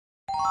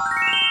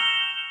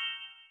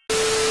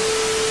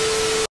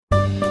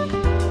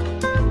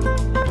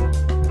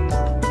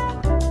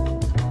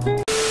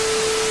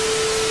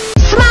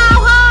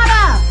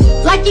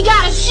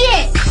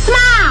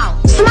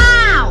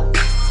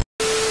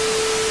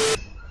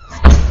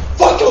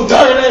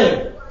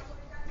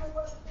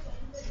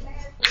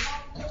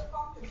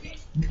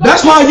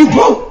That's why you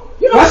broke.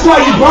 That's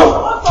why you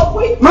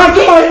broke. Man,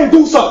 come out here and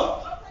do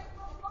something.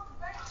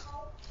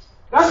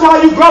 That's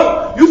why you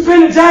broke. You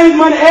spending James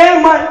money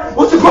and money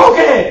with your broke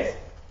ass.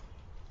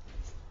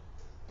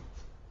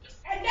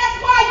 And that's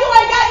why you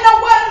ain't got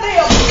nowhere to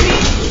live,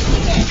 bitch.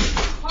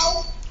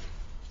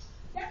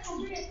 That's for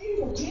being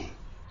evil, bitch.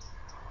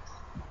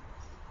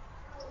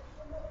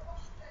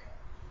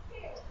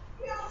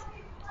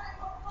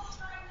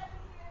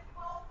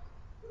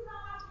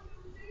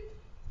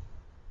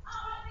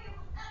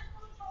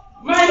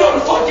 Man, what the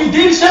fuck you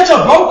did? Shut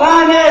your broke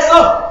lying ass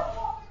up.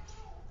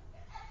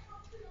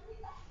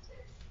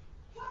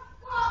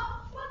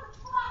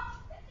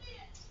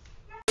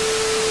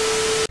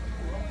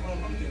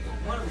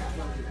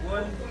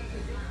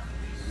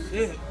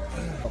 Shit.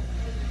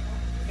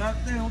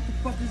 Goddamn, what the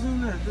fuck is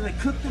in there? Did they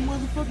cook the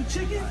motherfucking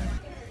chicken?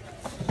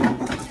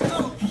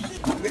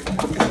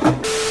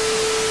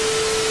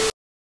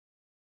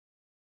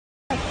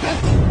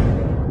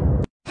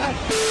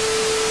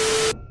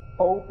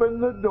 Open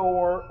the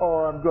door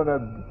or I'm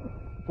gonna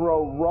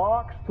throw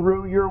rocks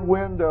through your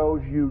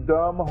windows, you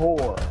dumb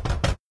whore.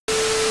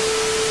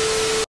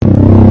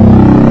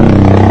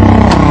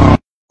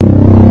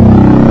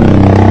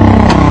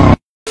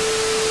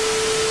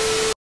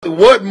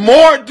 What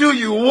more do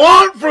you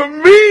want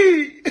from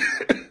me?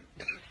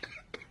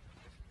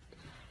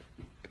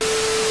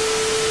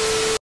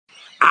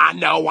 I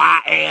know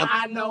I am.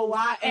 I know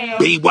I am.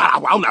 Be what I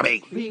wanna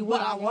be. Be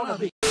what I wanna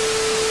be.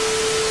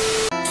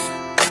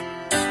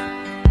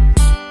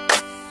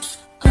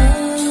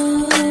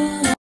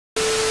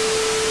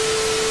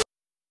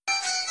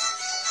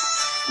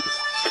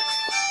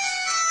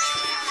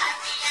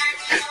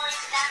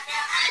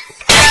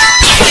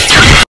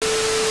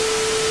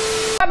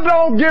 I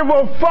don't give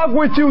a fuck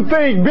what you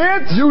think,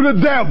 bitch. You the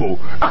devil.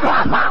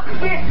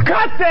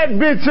 Cut that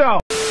bitch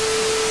off.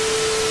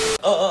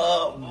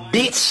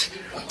 Bitch,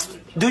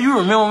 do you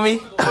remember me?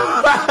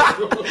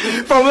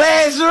 From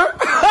last year?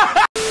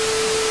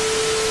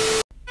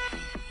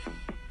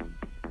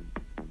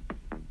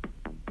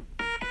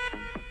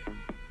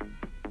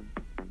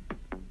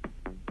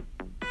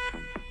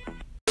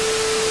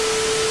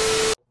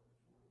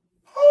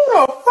 Who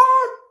the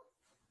fuck?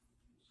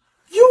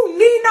 You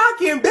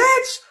knee-knocking,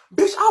 bitch!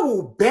 Bitch, I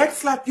will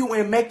backslap you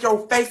and make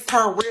your face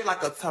turn red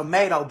like a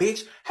tomato,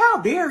 bitch. How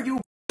dare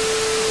you?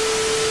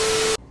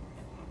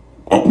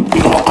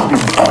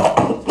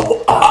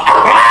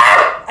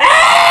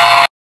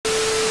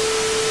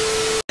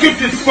 Get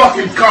this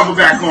fucking cover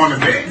back on the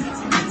bed.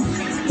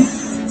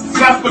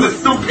 Stop for the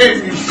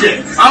stupid and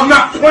shit. I'm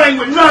not playing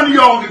with none of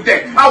y'all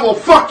today. I will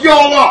fuck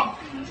y'all up.